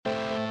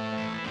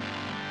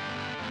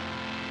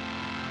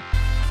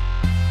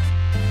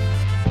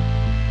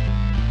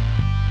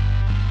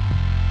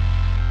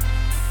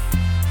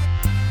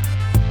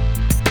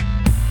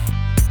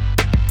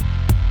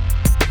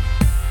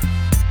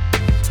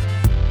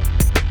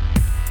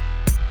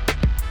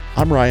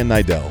I'm Ryan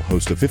Nidell,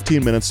 host of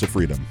 15 Minutes to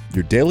Freedom,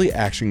 your daily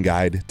action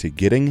guide to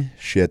getting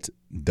shit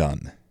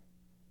done.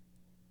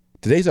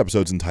 Today's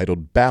episode is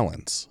entitled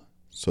Balance,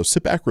 so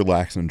sit back,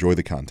 relax, and enjoy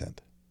the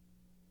content.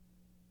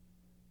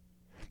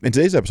 In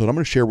today's episode, I'm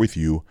going to share with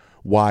you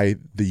why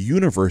the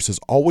universe is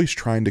always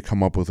trying to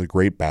come up with a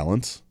great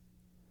balance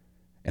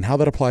and how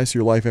that applies to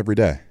your life every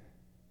day.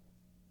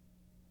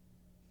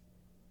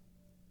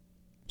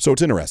 So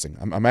it's interesting.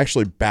 I'm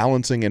actually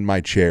balancing in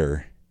my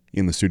chair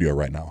in the studio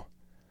right now.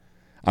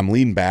 I'm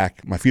leaned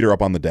back, my feet are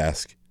up on the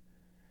desk,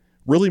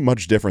 really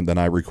much different than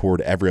I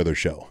record every other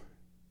show.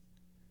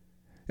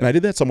 And I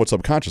did that somewhat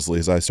subconsciously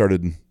as I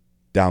started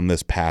down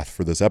this path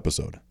for this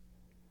episode.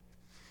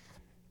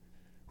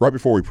 Right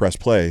before we press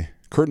play,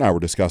 Kurt and I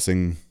were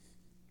discussing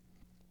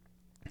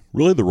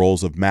really the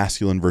roles of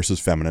masculine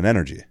versus feminine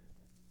energy.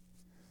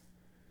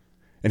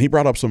 And he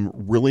brought up some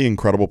really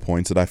incredible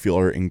points that I feel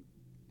are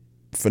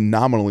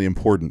phenomenally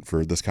important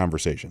for this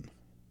conversation.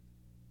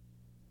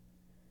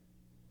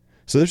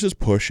 So there's this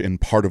push in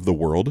part of the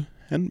world,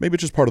 and maybe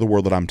it's just part of the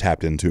world that I'm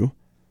tapped into,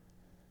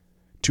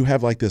 to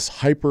have like this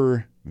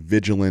hyper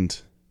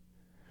vigilant,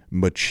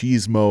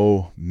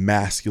 machismo,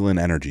 masculine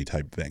energy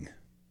type thing.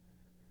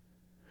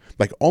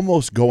 Like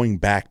almost going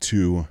back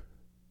to,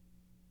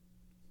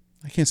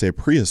 I can't say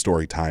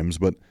prehistoric times,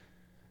 but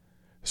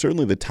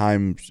certainly the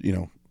times,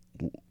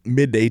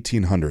 mid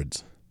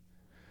 1800s,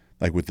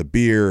 like with the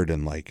beard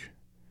and like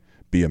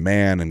be a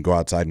man and go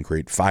outside and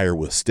create fire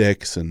with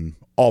sticks and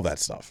all that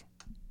stuff.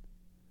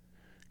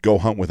 Go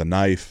hunt with a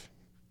knife.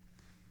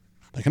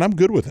 And I'm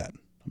good with that.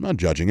 I'm not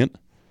judging it.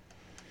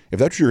 If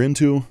that's what you're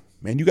into,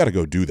 man, you got to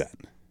go do that.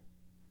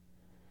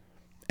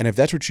 And if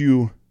that's what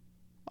you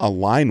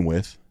align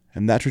with,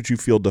 and that's what you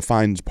feel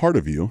defines part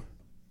of you,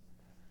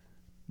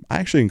 I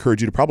actually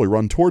encourage you to probably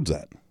run towards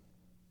that.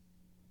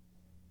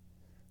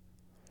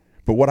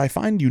 But what I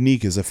find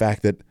unique is the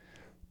fact that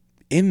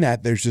in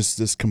that there's just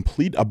this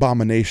complete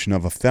abomination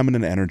of a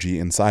feminine energy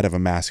inside of a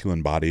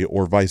masculine body,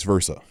 or vice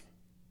versa.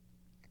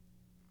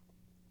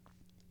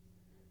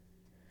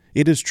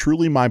 It is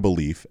truly my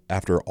belief,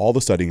 after all the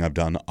studying I've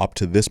done up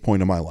to this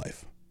point in my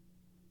life,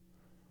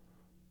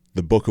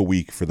 the book a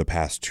week for the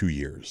past 2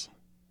 years,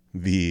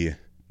 the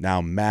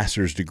now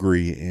master's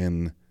degree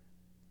in,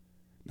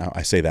 now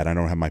I say that, I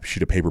don't have my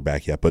sheet of paper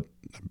back yet, but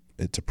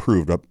it's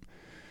approved,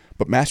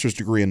 but master's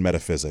degree in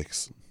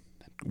metaphysics,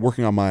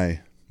 working on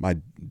my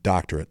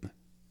doctorate.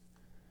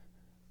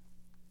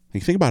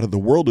 You think about it,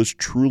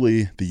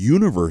 the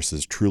universe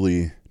is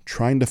truly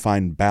trying to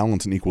find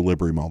balance and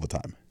equilibrium all the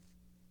time.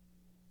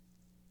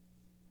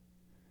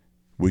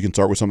 We can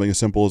start with something as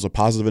simple as a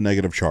positive and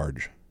negative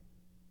charge.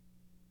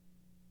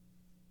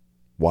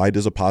 Why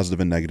does a positive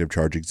and negative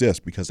charge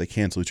exist? Because they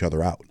cancel each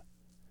other out.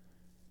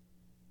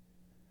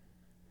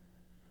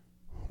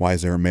 Why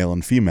is there a male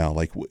and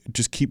female?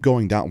 Just keep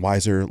going down. Why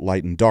is there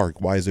light and dark?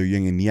 Why is there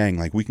yin and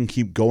yang? We can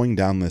keep going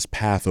down this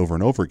path over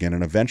and over again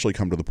and eventually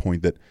come to the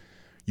point that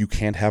you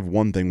can't have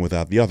one thing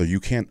without the other.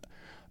 You can't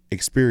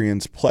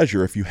experience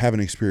pleasure if you haven't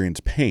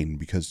experienced pain,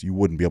 because you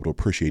wouldn't be able to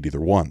appreciate either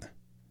one.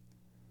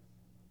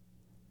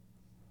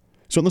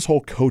 So in this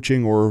whole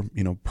coaching or,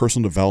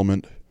 personal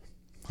development,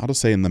 I'll just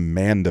say in the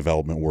man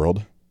development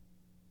world,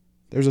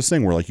 there's this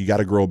thing where you got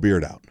to grow a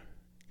beard out.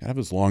 You got to have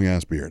this long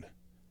ass beard.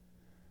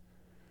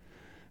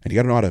 And you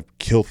got to know how to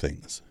kill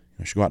things.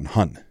 You should go out and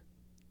hunt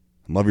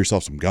and love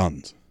yourself some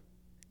guns.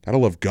 Got to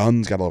love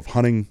guns, got to love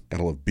hunting, got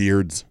to love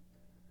beards.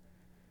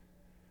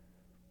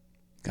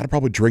 Got to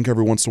probably drink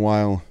every once in a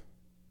while.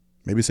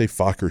 Maybe say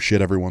fuck or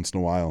shit every once in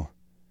a while.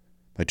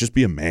 Just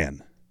be a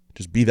man.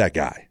 Just be that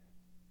guy.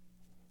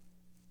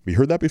 Have you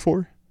heard that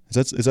before?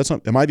 Is that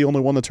something? Am I the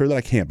only one that's heard that?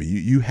 I can't be.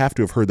 You have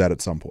to have heard that at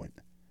some point.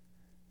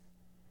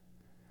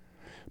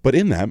 But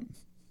in that,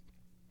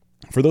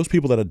 for those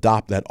people that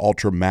adopt that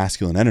ultra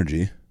masculine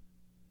energy,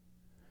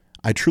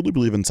 I truly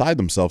believe inside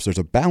themselves there's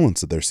a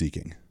balance that they're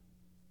seeking.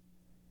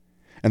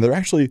 And they're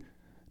actually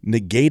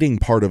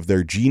negating part of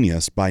their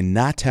genius by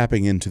not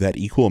tapping into that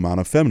equal amount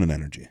of feminine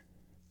energy.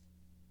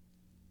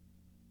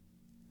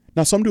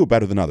 Now, some do it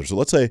better than others. So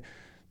let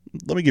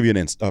me give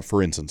you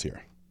for instance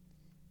here.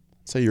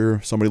 Say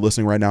you're somebody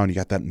listening right now and you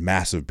got that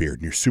massive beard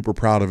and you're super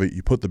proud of it.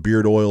 You put the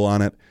beard oil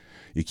on it.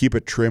 You keep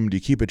it trimmed. You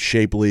keep it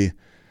shapely.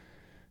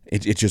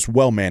 It's just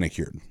well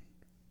manicured.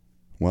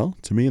 Well,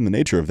 to me, in the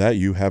nature of that,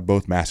 you have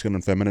both masculine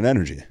and feminine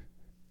energy.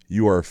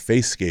 You are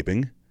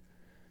face-scaping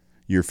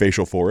your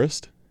facial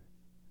forest,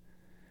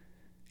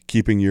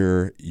 keeping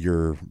your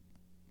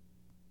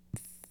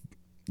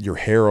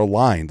hair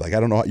aligned. I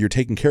don't know, you're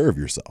taking care of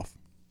yourself.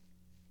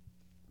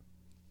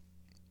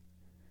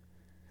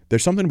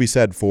 There's something to be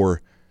said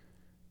for,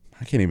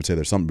 I can't even say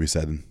there's something to be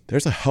said.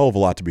 There's a hell of a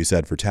lot to be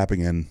said for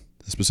tapping in,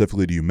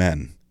 specifically to you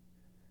men,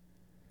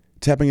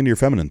 tapping into your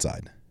feminine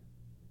side.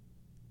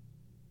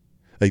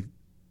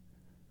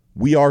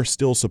 We are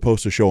still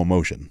supposed to show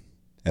emotion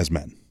as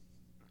men.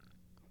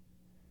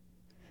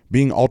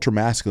 Being ultra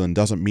masculine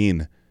doesn't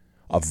mean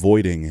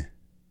avoiding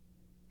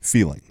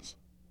feelings.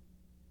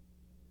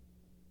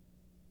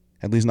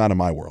 At least not in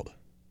my world.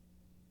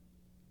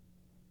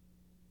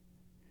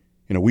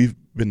 We've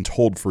been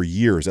told for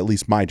years, at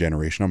least my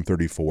generation, I'm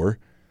 34,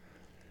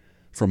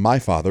 from my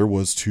father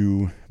was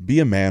to be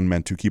a man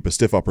meant to keep a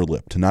stiff upper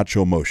lip, to not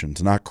show emotion,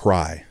 to not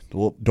cry,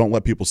 don't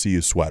let people see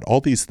you sweat, all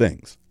these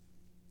things.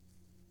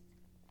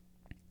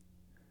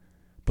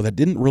 But that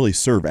didn't really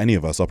serve any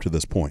of us up to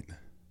this point.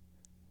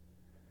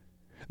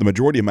 The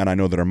majority of men I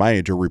know that are my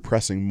age are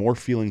repressing more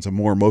feelings and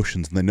more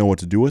emotions than they know what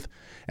to do with,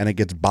 and it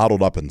gets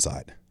bottled up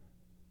inside.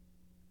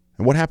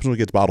 And what happens when it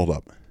gets bottled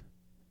up?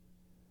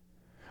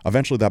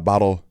 Eventually that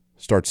bottle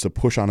starts to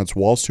push on its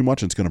walls too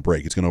much and it's going to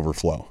break. It's going to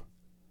overflow.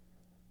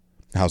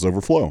 How's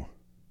overflow?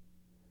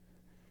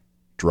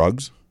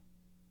 Drugs,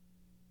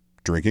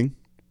 drinking,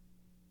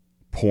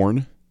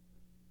 porn,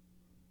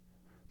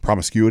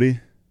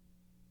 promiscuity,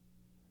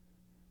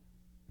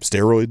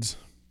 steroids,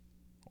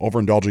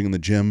 overindulging in the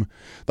gym.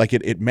 Like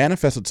it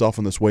manifests itself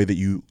in this way that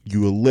you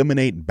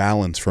eliminate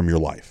balance from your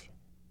life,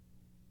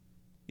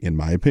 in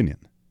my opinion.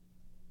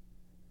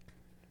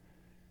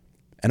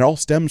 And it all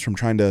stems from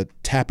trying to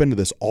tap into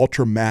this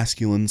ultra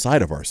masculine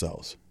side of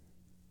ourselves.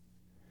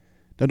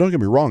 Now, don't get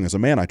me wrong, as a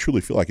man, I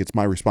truly feel like it's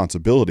my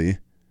responsibility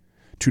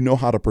to know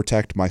how to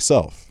protect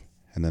myself,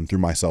 and then through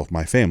myself,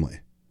 my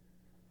family.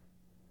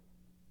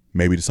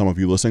 Maybe to some of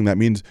you listening, that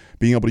means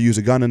being able to use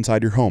a gun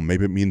inside your home.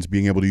 Maybe it means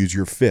being able to use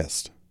your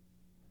fist.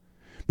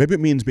 Maybe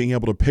it means being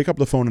able to pick up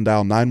the phone and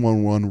dial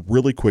 911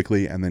 really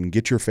quickly and then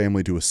get your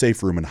family to a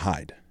safe room and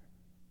hide.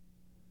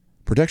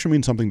 Protection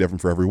means something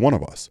different for every one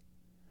of us.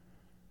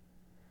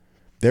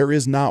 There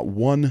is not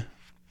one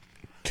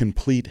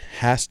complete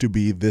has to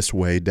be this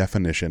way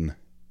definition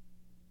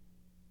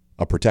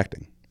of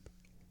protecting.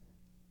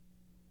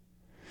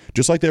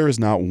 Just like there is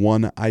not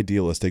one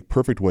idealistic,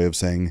 perfect way of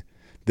saying,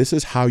 this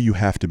is how you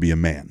have to be a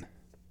man.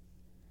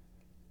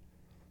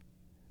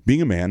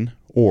 Being a man,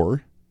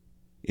 or,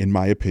 in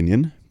my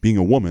opinion, being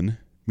a woman,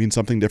 means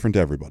something different to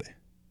everybody.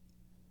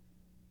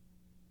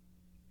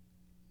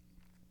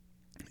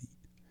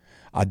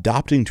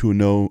 Adopting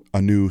to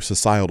a new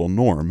societal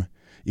norm,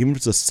 even if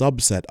it's a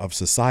subset of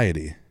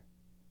society,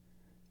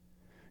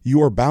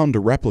 you are bound to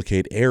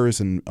replicate errors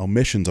and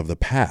omissions of the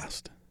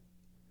past.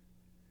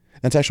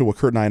 That's actually what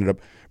Kurt and I ended up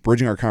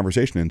bridging our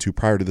conversation into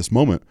prior to this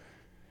moment,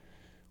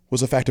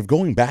 was the fact of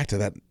going back to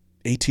that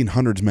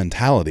 1800s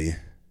mentality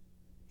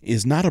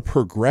is not a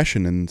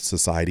progression in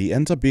society, it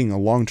ends up being a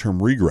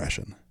long-term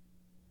regression.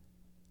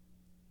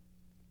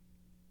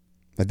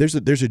 Like there's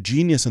a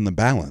genius in the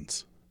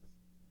balance.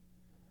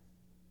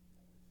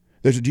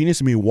 There's a genius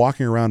in me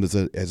walking around as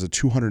a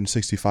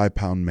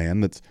 265-pound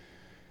man that's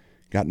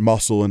got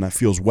muscle and that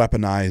feels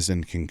weaponized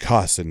and can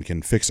cuss and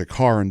can fix a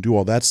car and do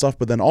all that stuff,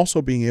 but then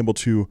also being able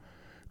to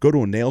go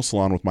to a nail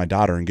salon with my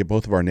daughter and get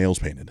both of our nails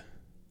painted.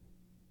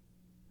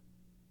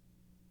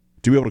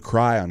 To be able to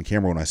cry on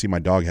camera when I see my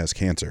dog has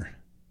cancer.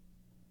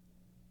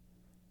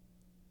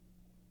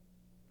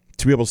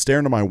 To be able to stare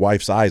into my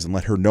wife's eyes and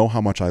let her know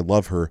how much I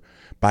love her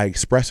by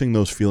expressing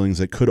those feelings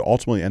that could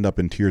ultimately end up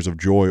in tears of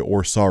joy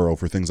or sorrow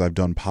for things I've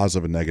done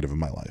positive and negative in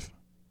my life.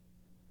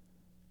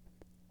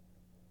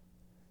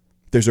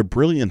 There's a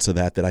brilliance to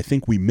that I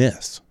think we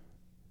miss.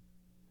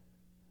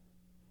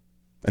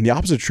 And the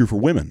opposite is true for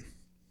women.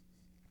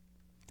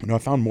 I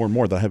found more and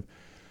more that I have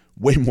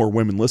way more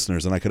women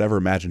listeners than I could ever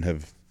imagine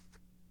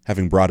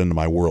having brought into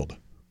my world,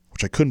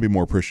 which I couldn't be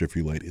more appreciative for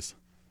you ladies.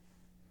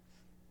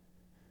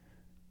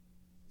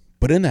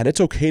 But in that,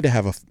 it's okay to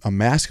have a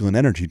masculine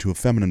energy to a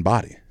feminine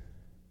body.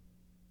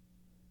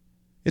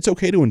 It's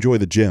okay to enjoy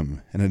the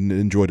gym and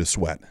enjoy to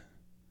sweat.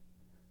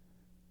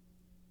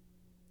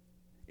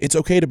 It's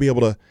okay to be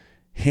able to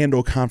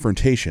handle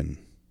confrontation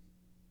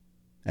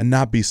and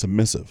not be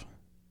submissive.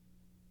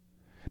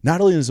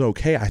 Not only is it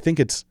okay, I think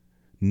it's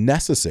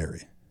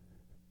necessary.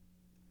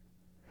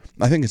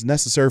 I think it's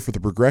necessary for the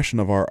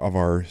progression of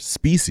our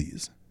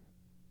species.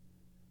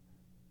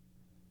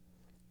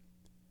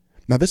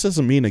 Now, this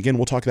doesn't mean, again,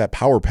 we'll talk that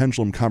power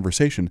pendulum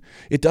conversation.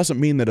 It doesn't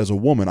mean that as a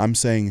woman, I'm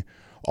saying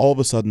all of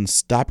a sudden,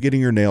 stop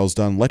getting your nails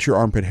done, let your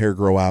armpit hair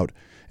grow out,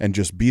 and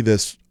just be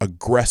this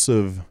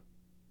aggressive,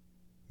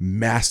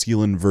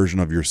 masculine version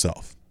of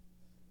yourself.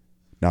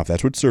 Now, if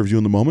that's what serves you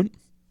in the moment,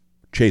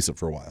 chase it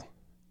for a while.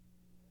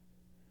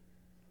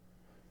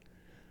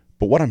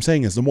 But what I'm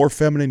saying is the more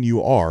feminine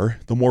you are,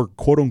 the more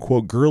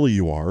quote-unquote girly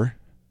you are,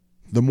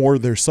 the more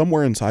there's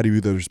somewhere inside of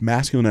you there's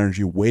masculine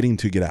energy waiting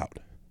to get out.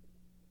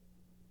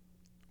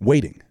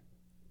 Waiting.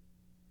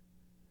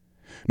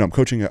 Now, I'm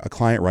coaching a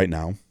client right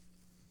now,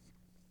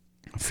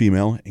 a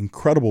female,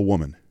 incredible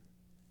woman.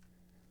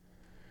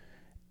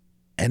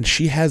 And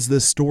she has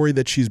this story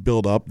that she's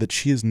built up that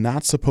she is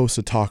not supposed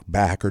to talk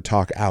back or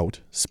talk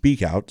out,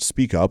 speak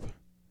up,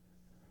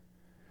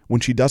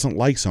 when she doesn't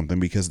like something,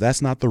 because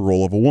that's not the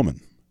role of a woman.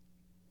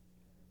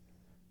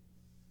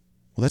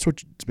 Well, that's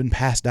what's been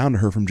passed down to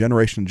her from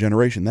generation to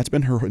generation. That's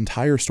been her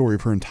entire story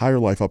of her entire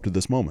life up to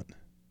this moment.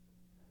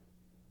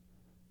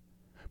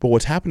 But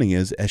what's happening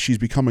is, as she's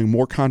becoming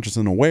more conscious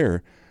and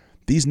aware,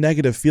 these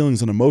negative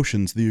feelings and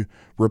emotions, the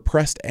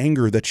repressed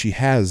anger that she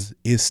has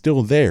is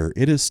still there.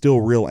 It is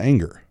still real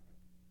anger.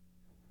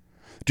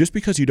 Just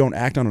because you don't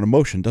act on an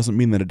emotion doesn't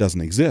mean that it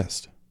doesn't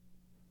exist.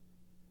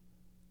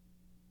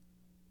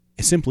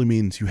 It simply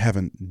means you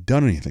haven't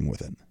done anything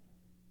with it.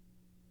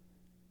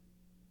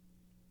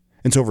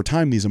 And so over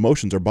time, these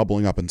emotions are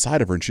bubbling up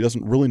inside of her, and she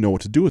doesn't really know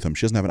what to do with them.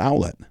 She doesn't have an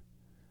outlet.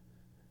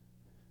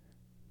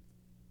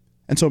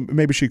 And so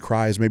maybe she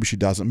cries, maybe she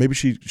doesn't, maybe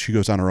she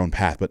goes on her own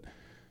path, but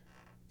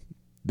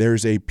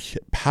there's a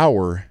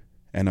power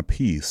and a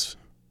peace,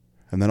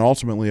 and then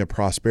ultimately a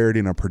prosperity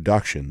and a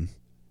production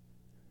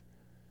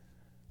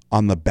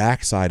on the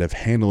backside of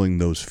handling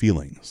those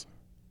feelings.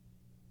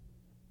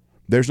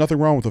 There's nothing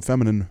wrong with a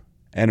feminine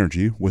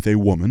energy with a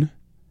woman.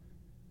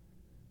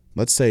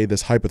 Let's say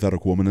this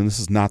hypothetical woman, and this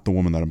is not the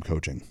woman that I'm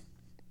coaching.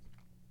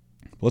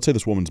 Let's say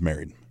this woman's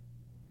married.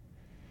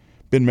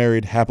 Been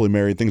married, happily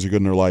married, things are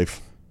good in her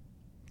life.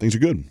 Things are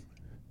good.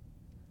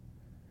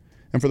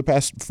 And for the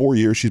past 4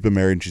 years, she's been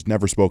married and she's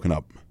never spoken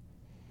up.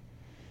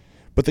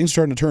 But things are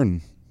starting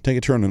to take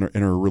a turn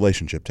in her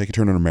relationship, take a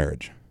turn in her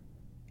marriage.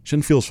 She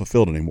doesn't feel as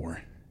fulfilled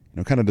anymore.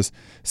 Kind of just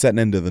setting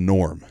into the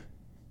norm.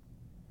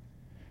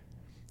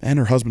 And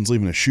her husband's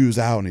leaving his shoes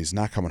out and he's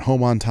not coming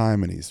home on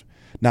time and he's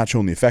not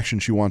showing the affection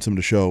she wants him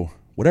to show.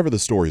 Whatever the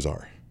stories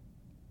are.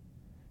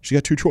 She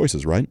got two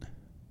choices, right?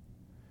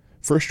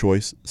 First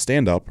choice,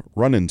 stand up,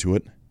 run into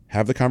it,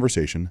 have the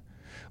conversation,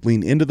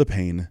 lean into the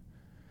pain,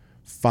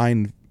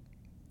 find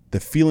the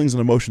feelings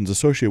and emotions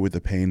associated with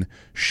the pain,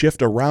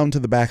 shift around to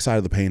the backside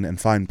of the pain, and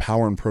find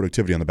power and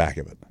productivity on the back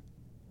of it.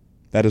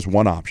 That is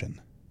one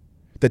option.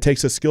 That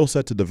takes a skill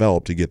set to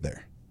develop to get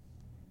there.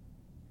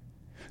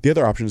 The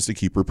other option is to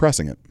keep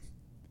repressing it,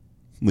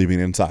 leaving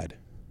it inside,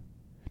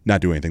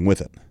 not do anything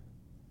with it,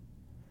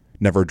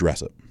 never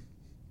address it.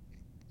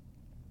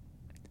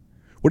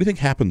 What do you think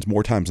happens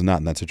more times than not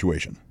in that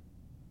situation?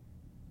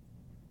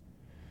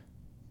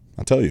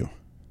 I'll tell you.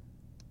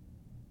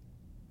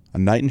 A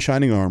knight in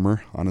shining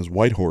armor on his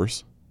white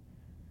horse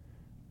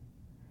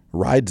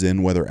rides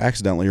in, whether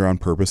accidentally or on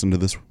purpose, into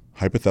this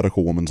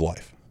hypothetical woman's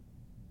life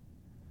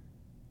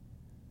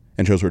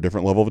and shows her a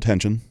different level of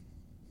attention,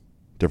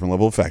 different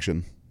level of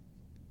affection,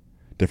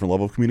 different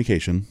level of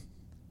communication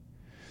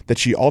that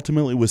she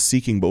ultimately was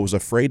seeking but was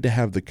afraid to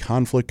have the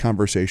conflict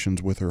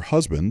conversations with her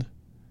husband.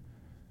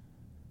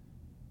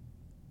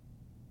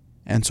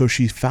 And so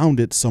she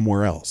found it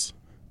somewhere else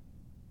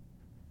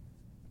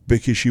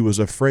because she was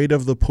afraid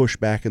of the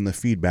pushback and the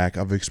feedback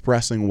of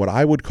expressing what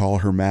I would call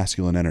her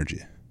masculine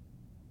energy.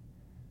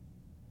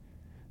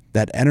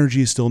 That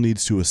energy still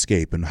needs to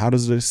escape. And how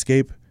does it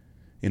escape?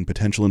 In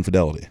potential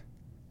infidelity.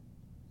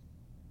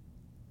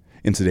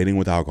 In sedating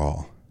with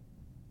alcohol.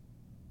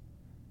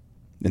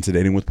 In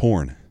sedating with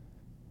porn.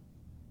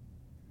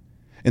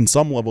 In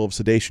some level of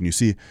sedation. You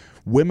see,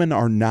 women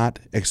are not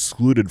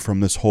excluded from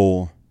this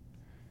whole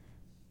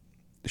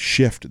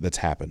shift that's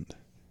happened.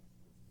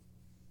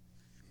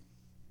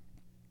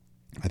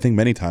 I think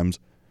many times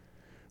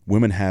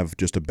women have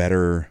just a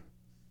better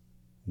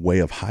way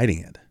of hiding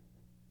it.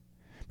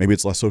 Maybe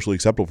it's less socially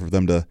acceptable for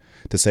them to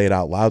say it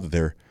out loud that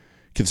they're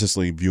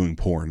consistently viewing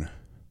porn,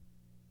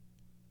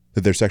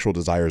 that their sexual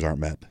desires aren't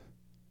met.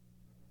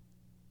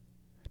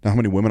 Now, how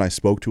many women I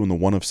spoke to in the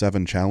 1 of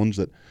 7 challenge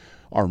that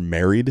are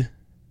married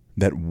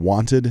that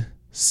wanted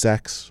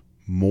sex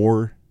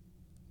more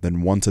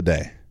than once a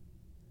day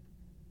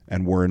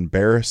and were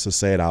embarrassed to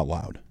say it out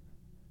loud.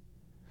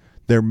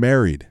 They're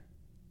married.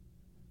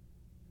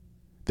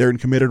 They're in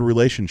committed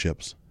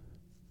relationships.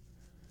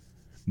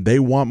 They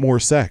want more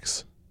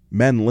sex.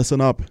 Men,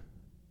 listen up.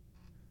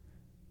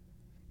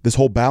 This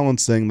whole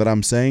balance thing that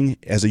I'm saying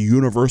as a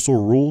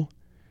universal rule,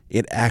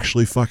 it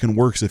actually fucking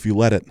works if you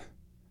let it.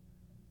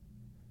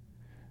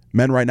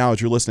 Men right now,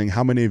 as you're listening,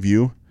 how many of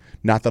you,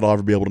 not that I'll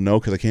ever be able to know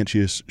because I can't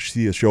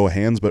see a show of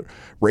hands, but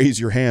raise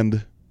your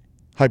hand,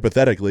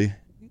 hypothetically,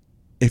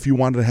 if you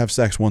wanted to have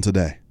sex once a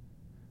day.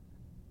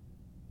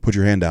 Put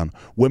your hand down.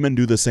 Women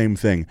do the same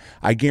thing.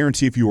 I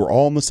guarantee if you were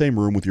all in the same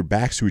room with your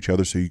backs to each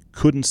other so you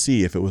couldn't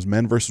see if it was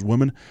men versus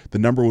women, the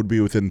number would be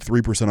within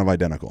 3% of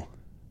identical.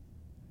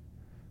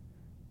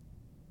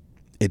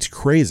 It's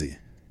crazy.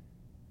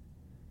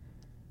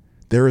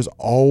 There is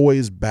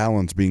always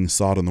balance being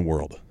sought in the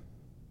world.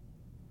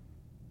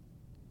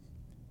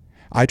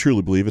 I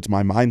truly believe it's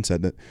my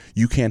mindset that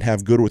you can't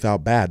have good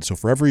without bad. So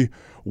for every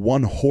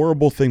one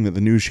horrible thing that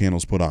the news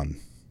channels put on,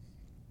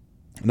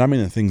 and I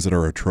mean the things that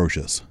are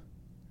atrocious,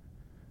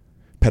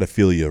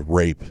 pedophilia,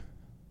 rape,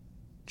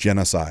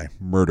 genocide,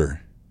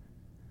 murder,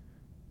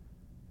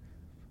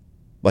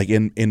 like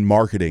in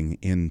marketing,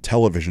 in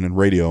television and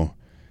radio,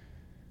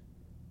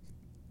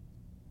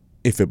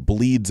 if it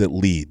bleeds, it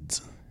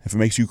leads. If it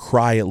makes you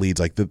cry, it leads.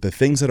 Like the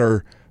things that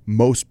are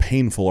most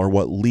painful are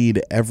what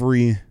lead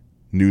every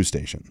news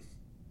station.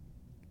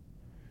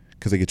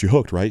 Because they get you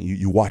hooked, right?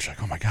 You watch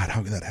like, oh my God,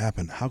 how could that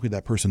happen? How could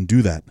that person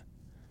do that?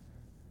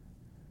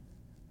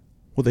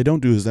 What they don't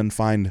do is then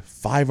find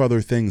 5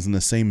 other things in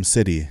the same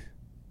city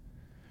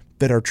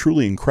that are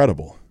truly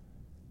incredible.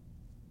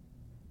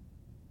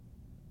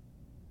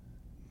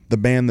 The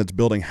band that's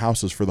building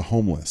houses for the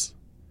homeless.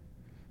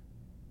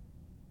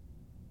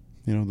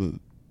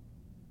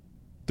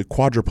 the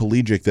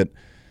quadriplegic that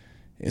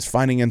is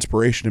finding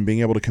inspiration and being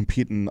able to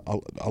compete in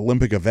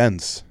Olympic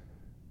events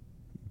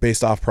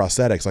based off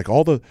prosthetics. Like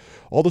all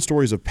the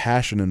stories of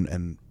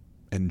passion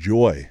and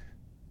joy,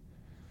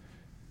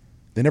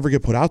 they never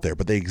get put out there,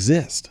 but they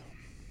exist.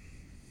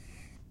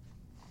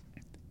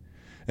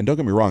 And don't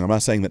get me wrong, I'm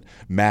not saying that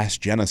mass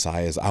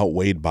genocide is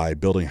outweighed by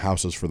building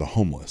houses for the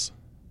homeless.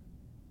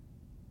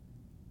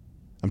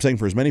 I'm saying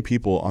for as many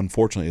people,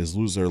 unfortunately, as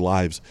lose their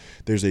lives,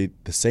 there's the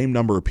same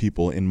number of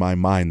people in my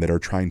mind that are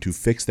trying to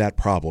fix that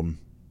problem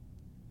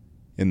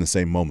in the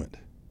same moment.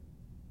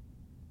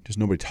 Just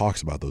nobody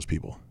talks about those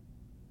people.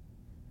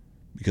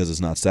 Because it's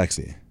not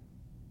sexy.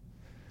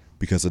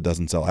 Because it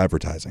doesn't sell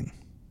advertising.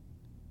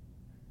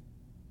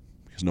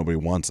 Because nobody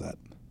wants that.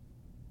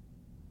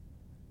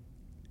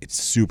 It's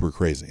super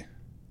crazy.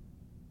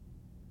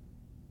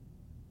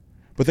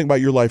 But think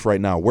about your life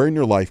right now. Where in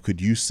your life could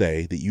you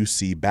say that you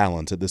see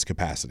balance at this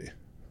capacity?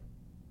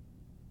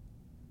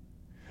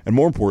 And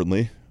more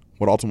importantly,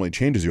 what ultimately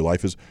changes your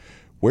life is,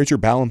 where's your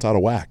balance out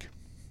of whack?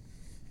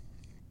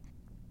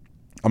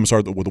 I'm going to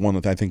start with the one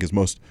that I think is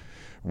most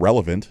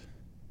relevant.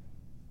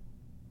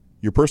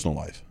 Your personal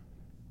life.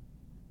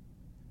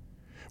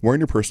 Where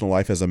in your personal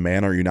life as a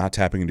man are you not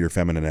tapping into your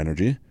feminine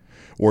energy?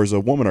 Or as a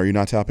woman, are you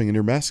not tapping into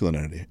your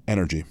masculine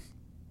energy?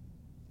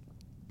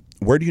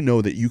 Where do you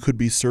know that you could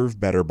be served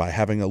better by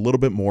having a little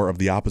bit more of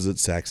the opposite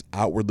sex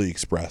outwardly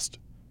expressed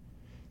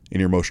in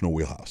your emotional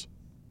wheelhouse?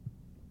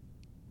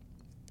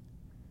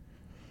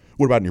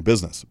 What about in your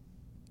business?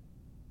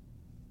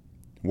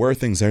 Where are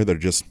things there that are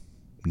just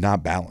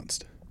not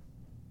balanced?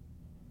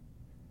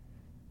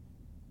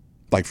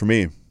 Like for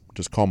me,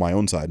 just call my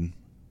own side.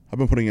 I've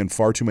been putting in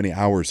far too many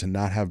hours to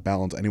not have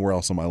balance anywhere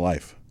else in my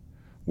life.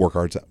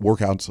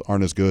 Workouts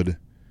aren't as good.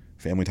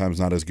 Family time's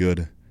not as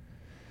good.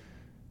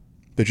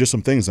 There's just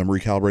some things I'm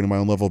recalibrating my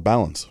own level of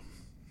balance.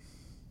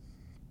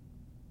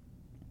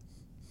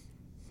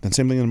 Then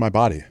same thing in my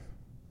body.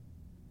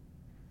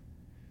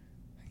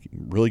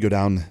 Really go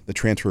down the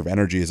transfer of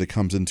energy as it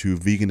comes into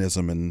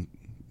veganism and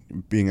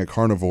being a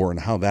carnivore and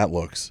how that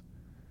looks.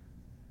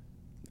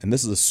 And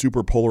this is a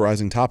super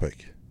polarizing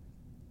topic.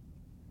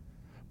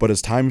 But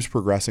as time's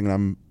progressing and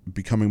I'm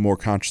becoming more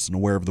conscious and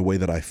aware of the way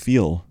that I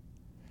feel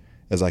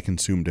as I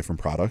consume different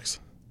products,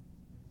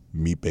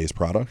 meat-based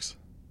products,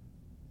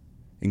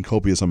 in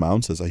copious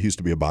amounts as I used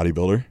to be a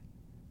bodybuilder,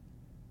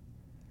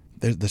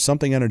 there's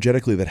something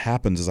energetically that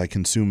happens as I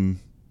consume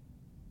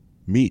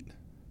meat.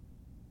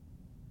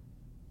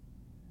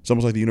 It's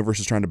almost like the universe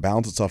is trying to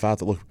balance itself out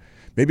that, look,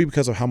 maybe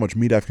because of how much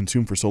meat I've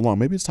consumed for so long,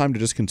 maybe it's time to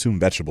just consume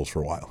vegetables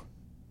for a while.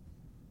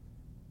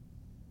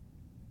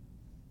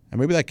 And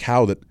maybe that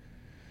cow that,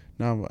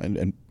 now,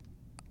 and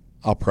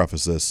I'll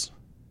preface this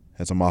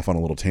as I'm off on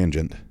a little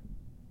tangent,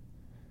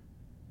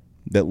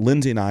 that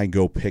Lindsay and I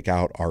go pick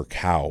out our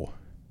cow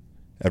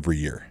every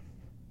year.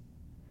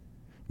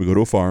 We go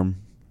to a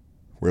farm.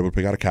 We're able to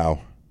pick out a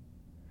cow.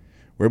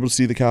 We're able to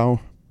see the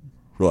cow.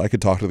 I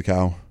could talk to the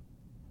cow.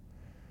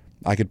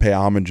 I could pay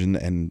homage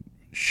and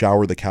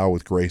shower the cow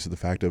with grace at the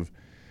fact of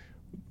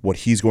what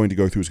he's going to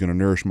go through is going to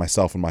nourish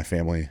myself and my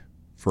family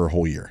for a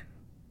whole year.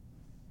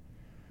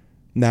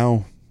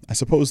 Now, I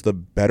suppose the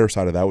better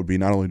side of that would be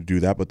not only to do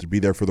that, but to be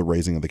there for the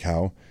raising of the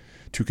cow,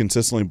 to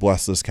consistently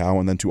bless this cow,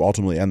 and then to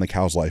ultimately end the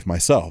cow's life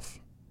myself.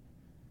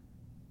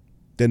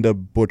 Then to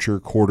butcher,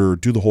 quarter,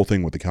 do the whole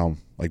thing with the cow,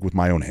 like with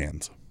my own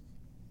hands.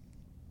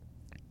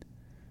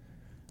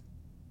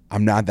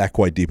 I'm not that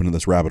quite deep into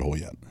this rabbit hole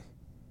yet.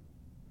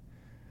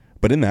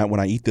 But in that, when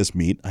I eat this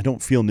meat, I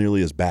don't feel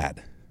nearly as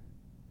bad.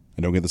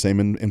 I don't get the same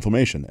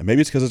inflammation. And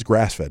maybe it's because it's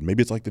grass-fed.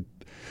 Maybe it's like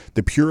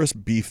the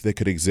purest beef that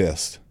could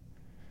exist,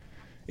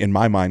 in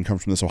my mind,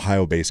 comes from this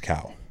Ohio-based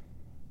cow.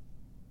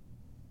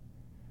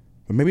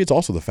 But maybe it's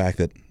also the fact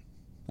that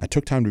I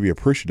took time to be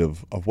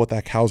appreciative of what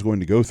that cow's going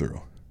to go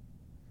through.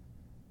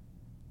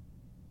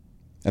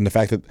 And the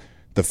fact that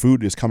the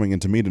food is coming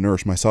into me to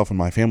nourish myself and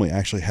my family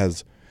actually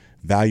has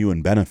value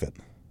and benefit.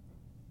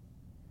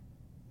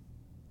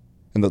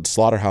 And the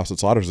slaughterhouse that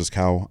slaughters this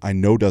cow, I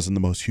know does in the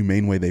most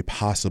humane way they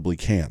possibly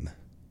can.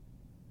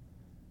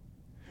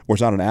 Or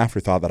it's not an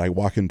afterthought that I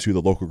walk into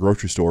the local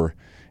grocery store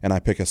and I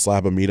pick a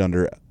slab of meat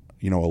under,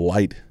 a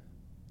light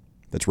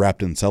that's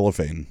wrapped in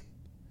cellophane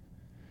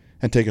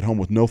and take it home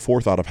with no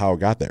forethought of how it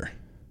got there.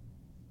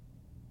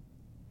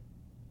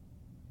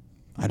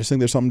 I just think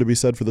there's something to be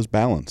said for this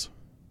balance.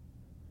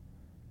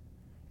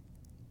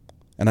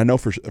 And I know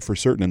for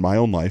certain in my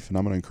own life, and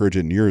I'm going to encourage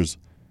it in yours,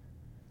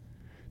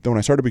 that when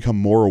I start to become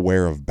more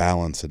aware of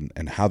balance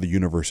and how the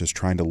universe is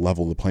trying to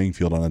level the playing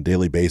field on a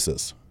daily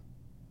basis,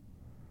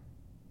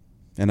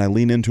 and I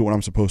lean into what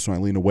I'm supposed to and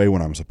I lean away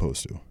when I'm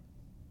supposed to,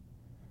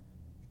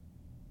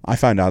 I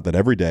find out that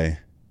every day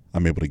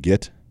I'm able to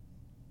get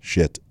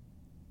shit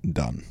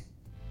done.